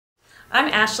I'm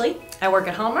Ashley, I work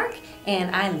at Hallmark,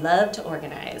 and I love to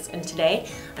organize. And today,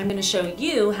 I'm going to show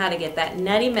you how to get that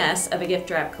nutty mess of a gift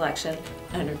wrap collection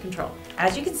under control.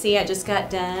 As you can see, I just got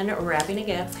done wrapping a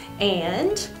gift,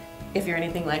 and if you're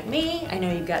anything like me, I know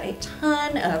you've got a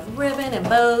ton of ribbon and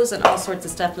bows and all sorts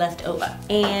of stuff left over,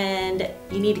 and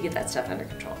you need to get that stuff under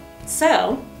control.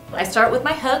 So, I start with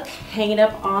my hook, hang it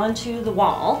up onto the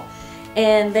wall,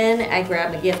 and then I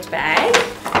grab my gift bag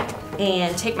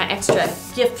and take my extra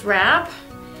gift wrap.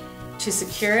 To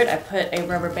secure it, I put a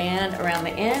rubber band around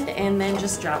the end and then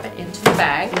just drop it into the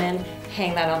bag and then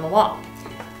hang that on the wall.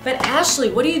 But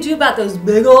Ashley, what do you do about those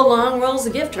big old long rolls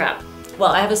of gift wrap?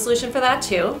 Well, I have a solution for that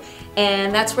too,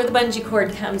 and that's where the bungee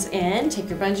cord comes in. Take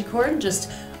your bungee cord and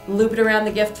just loop it around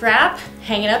the gift wrap,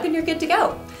 hang it up, and you're good to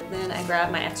go. Then I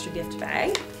grab my extra gift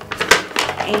bag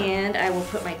and I will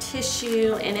put my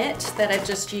tissue in it that I've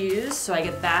just used, so I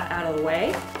get that out of the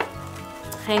way.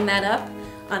 Hang that up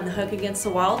on the hook against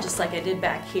the wall, just like I did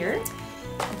back here.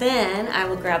 Then I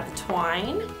will grab the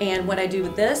twine, and what I do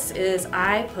with this is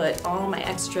I put all my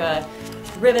extra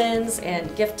ribbons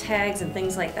and gift tags and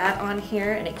things like that on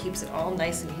here, and it keeps it all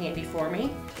nice and handy for me.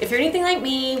 If you're anything like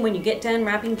me, when you get done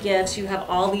wrapping gifts, you have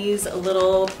all these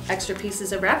little extra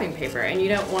pieces of wrapping paper, and you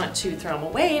don't want to throw them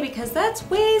away because that's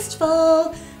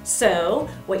wasteful. So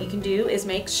what you can do is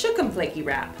make Shookum Flaky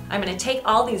wrap. I'm going to take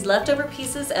all these leftover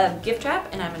pieces of gift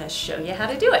wrap and I'm going to show you how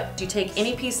to do it. You take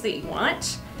any piece that you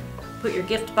want, put your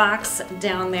gift box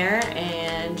down there,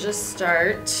 and just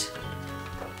start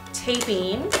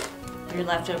taping your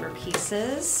leftover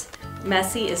pieces.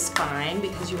 Messy is fine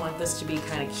because you want this to be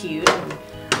kind of cute and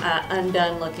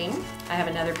undone looking. I have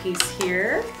another piece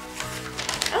here.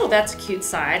 Oh, that's a cute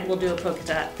side. We'll do a polka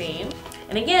dot theme.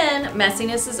 And again,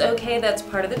 messiness is okay, that's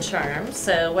part of the charm.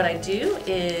 So what I do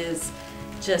is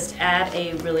just add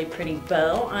a really pretty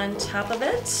bow on top of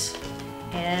it.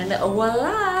 And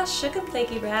voila, Shookum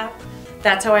Flaky wrap.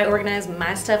 That's how I organize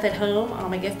my stuff at home, all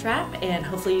my gift wrap, and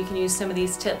hopefully you can use some of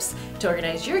these tips to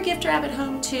organize your gift wrap at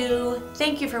home too.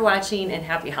 Thank you for watching and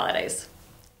happy holidays.